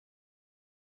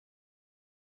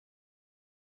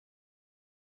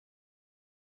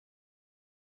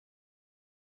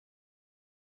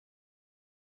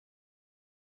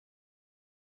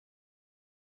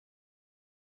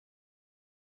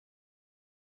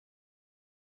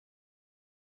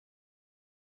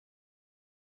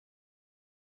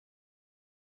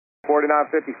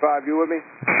4955, you with me?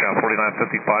 Yeah,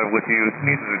 4955 with you.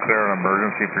 Need to declare an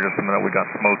emergency for just a minute. We got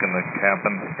smoke in the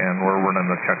cabin, and we're running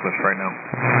the checklist right now.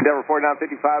 Endeavor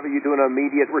 4955, are you doing an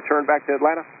immediate return back to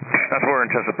Atlanta? That's what we're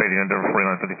anticipating, Endeavor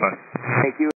 4955.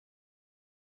 Thank you.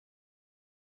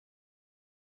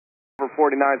 Endeavor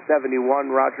 4971,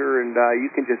 Roger, and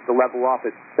you can just level off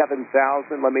at 7,000.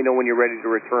 Let me know when you're ready to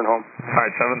return home. All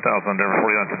right, 7,000, Endeavor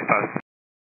 4955.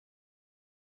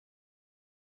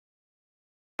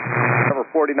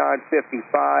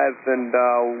 4955, and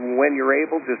when you're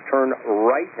able, just turn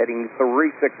right, heading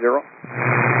 360.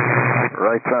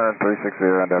 Right turn,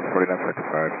 360, and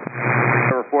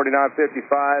 4955. Number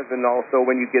 4955, and also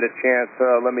when you get a chance,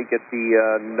 let me get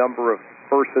the number of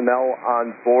personnel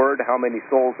on board, how many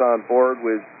souls on board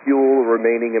with fuel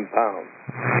remaining in pounds.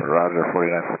 Roger,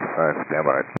 4955, stand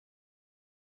by.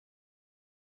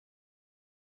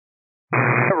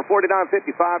 Number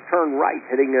 4955, turn right,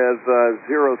 heading as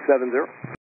 070.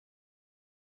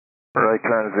 Right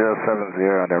turn 070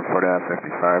 on there,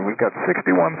 4955. We've got 61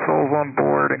 souls on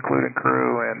board, including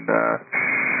crew, and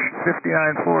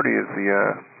 5940 is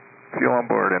the fuel on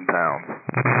board in pounds.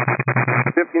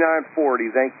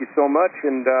 5940, thank you so much.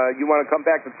 And you want to come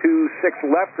back to 26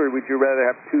 left, or would you rather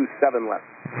have 27 left?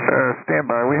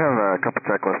 Stand by. We have a couple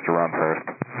checklists to run first.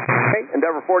 Okay,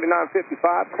 Endeavor 4955,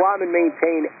 climb and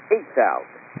maintain 8,000.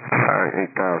 All right,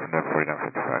 8,000, Endeavor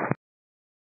 4955.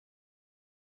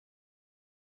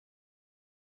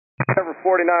 Endeavor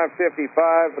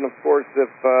 4955, and of course,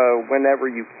 if whenever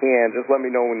you can, just let me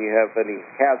know when you have any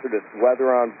hazardous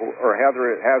weather on board, or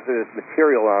hazardous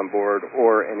material on board,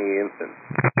 or any infants.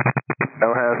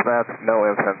 No hazmats, no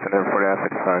infants, Endeavor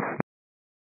 4955.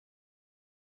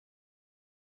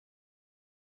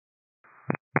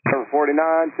 Endeavor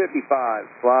 4955,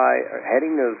 fly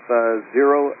heading of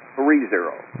 030. 030,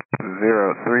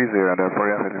 Endeavor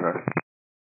 4955.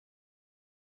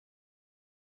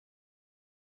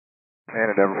 And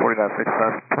Endeavor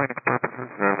 4965, planning purposes,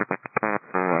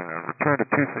 return to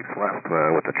 26 left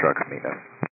with the trucks meet us.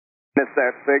 Missed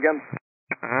that, say again?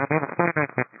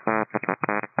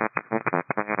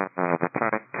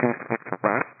 Returning 26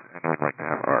 left, and we'd like to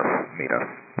have our meet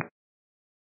us.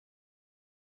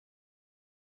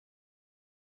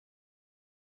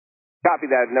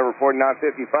 Copy that, Endeavor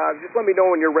 4955. Just let me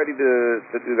know when you're ready to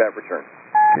do that return.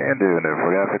 Can do, Endeavor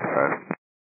 4955.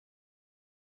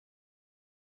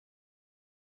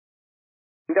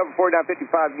 Endeavor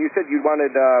 4955, you said you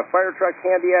wanted fire truck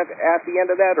handy at the end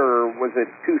of that, or was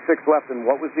it 26 left, and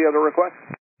what was the other request?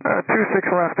 26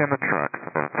 left in the truck.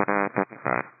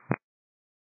 4955.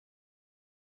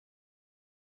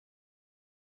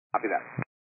 Copy that.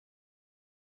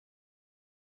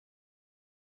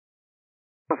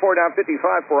 For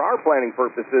 4955, for our planning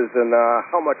purposes, and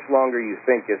how much longer you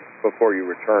think is before you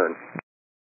return?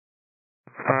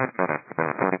 5 minutes,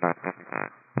 Endeavor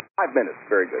 4955. 5 minutes,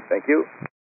 very good, thank you.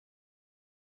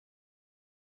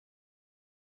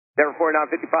 Endeavor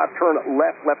 4955, turn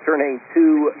left turn heading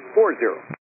 240.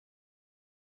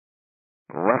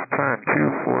 Left turn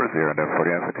 240, Endeavor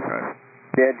 4955.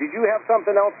 Yeah, did you have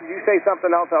something else? Did you say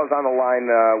something else? I was on the line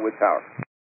with Tower.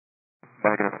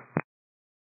 Negative.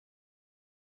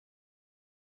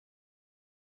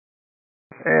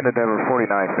 And Endeavor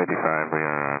 4955, we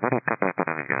are ready to come back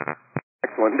together.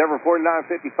 Excellent. Endeavor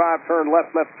 4955, turn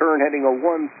left turn heading a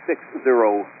 160.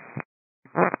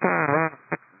 Left turn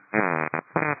 160.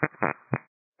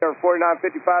 Endeavor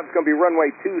 4955 is going to be runway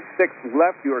 26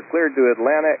 left. You are cleared to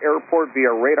Atlanta Airport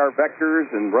via radar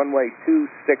vectors and runway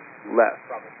 26 left.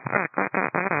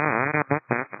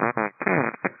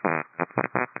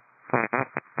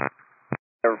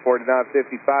 Endeavor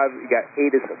 4955, you got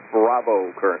ATC Bravo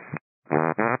current.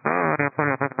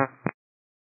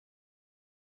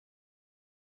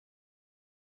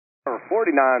 Endeavor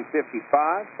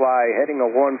 4955, fly heading a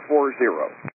 140.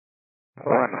 140,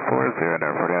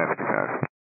 Endeavor 4955.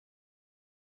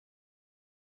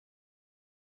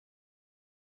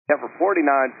 Endeavor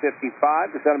 4955,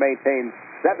 descend and maintain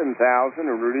 7,000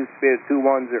 and reduce speed at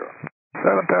 210.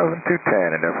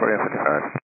 7,210, Endeavor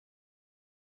 4955.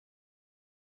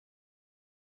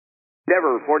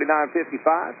 Endeavor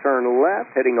 4955, turn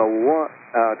left heading 100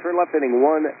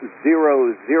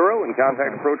 and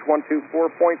contact approach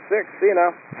 124.6. See you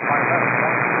now.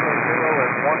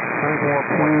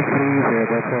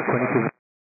 124.6, that's 22.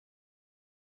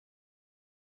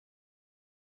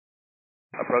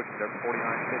 Approach Endeavor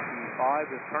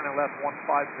 4955 is turning left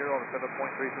 150 on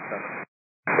 7.3 to 7.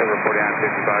 Endeavor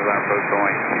 4955, line approach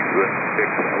going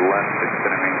 26 left,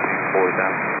 extend and maintain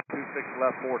 4,000. 26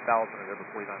 left 4,000, Endeavor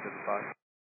 4955.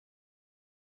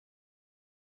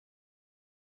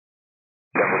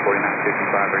 Endeavor 4955.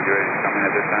 4955, are you ready to come in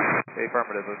at this time?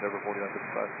 Affirmative, Endeavor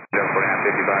 4955. Endeavor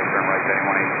 4955, turn right heading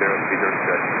 180, speed 30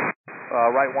 good.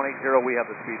 Right 180, we have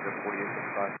the speed of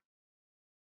 4855.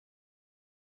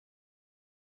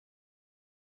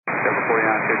 Endeavor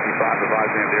 4955,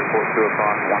 advising at the airport 2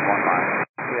 o'clock, 11 miles.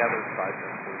 We have it 5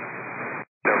 minutes.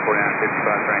 Endeavor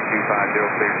 4955, turn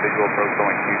 250, clear visual approach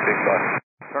going 26 left.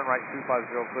 Turn right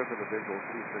 250, clear for the visual,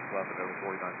 26 left, Endeavor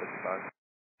 4955.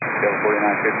 Endeavor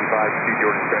 4955, choose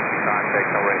your discretion,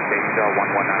 contact tower at Deja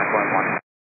 119.1.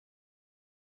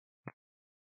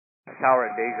 Tower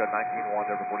at Deja 19-1,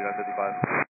 Endeavor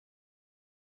 4955.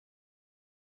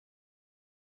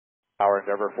 Tower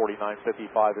Endeavor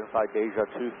 4955, inside Deja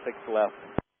 26 left.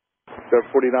 Endeavor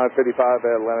 4955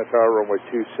 at Atlanta Tower, runway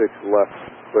 26 left,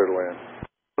 clear to land.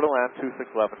 Clear to land,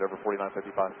 26 left, Endeavor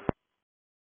 4955.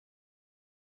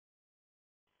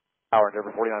 Tower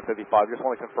Endeavor 4955, just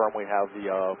want to confirm we have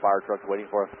the fire trucks waiting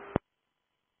for us.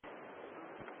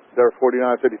 Endeavor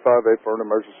 4955, affirmative,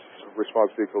 emergency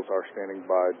response vehicles are standing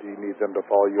by. Do you need them to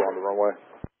follow you on the runway?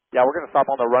 Yeah, we're going to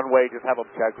stop on the runway, just have them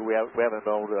check. We haven't been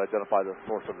able to identify the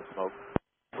source of the smoke.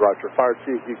 Roger. Fire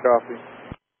Chief, you copy?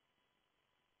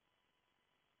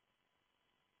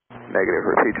 Negative,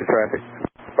 repeat your traffic.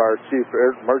 Fire Chief,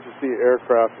 emergency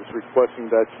aircraft is requesting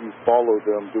that you follow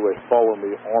them, do a follow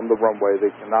me on the runway.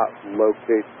 They cannot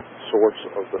locate the source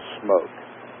of the smoke.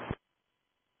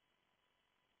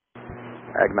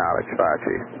 Acknowledge, Fire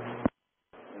Chief.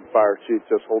 And Fire Chief,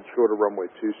 just hold short of runway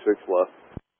 26 left.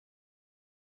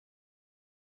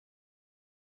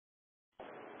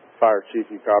 Fire Chief,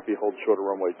 you copy, hold short of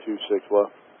runway 26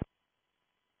 left.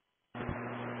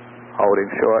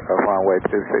 Holding short of runway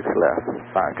 26 left,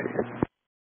 Fire Chief.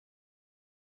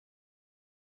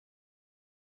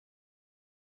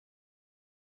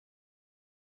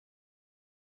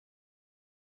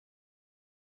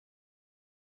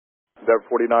 Endeavor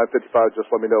 4955, just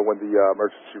let me know when the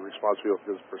emergency response vehicle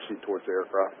does proceed towards the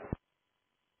aircraft.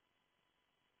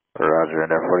 Roger,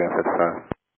 Endeavor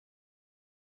 4955.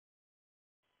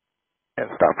 And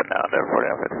stopping now, Endeavor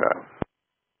 4955.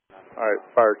 All right,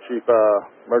 Fire Chief,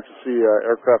 emergency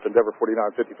aircraft Endeavor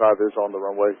 4955 is on the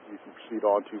runway. You can proceed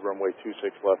on to runway 26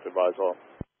 left, advise all.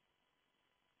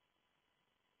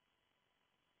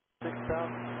 7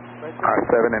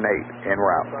 and 8 en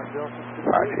route,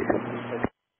 Fire Chief.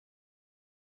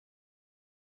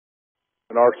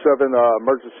 And R7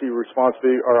 emergency response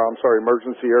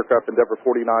emergency aircraft Endeavor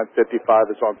 4955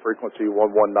 is on frequency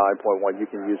 119.1. You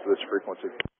can use this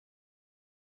frequency.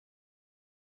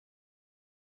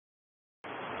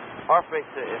 Hartsfield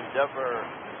to Endeavor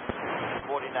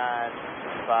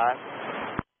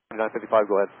 4955.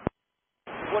 4955, go ahead.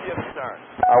 What are your concerns?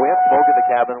 We had smoke in the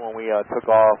cabin when we took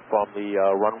off from the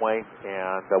runway,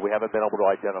 and we haven't been able to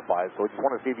identify it. So we just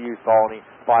want to see if you saw any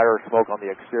fire or smoke on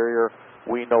the exterior.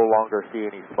 We no longer see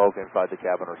any smoke inside the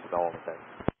cabin or smell anything.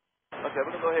 Okay, we're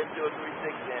going to go ahead and do a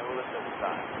 360 and we'll listen at the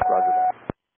time. Roger that.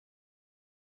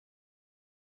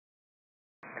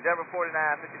 Endeavor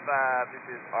 4955,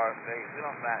 this is Hartsfield. We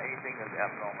don't find anything that's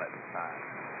abnormal at this time.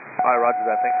 All right, roger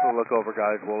that. Thanks for the look over,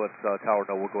 guys. We'll let Tower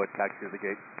know. We'll go ahead and taxi to the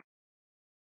gate.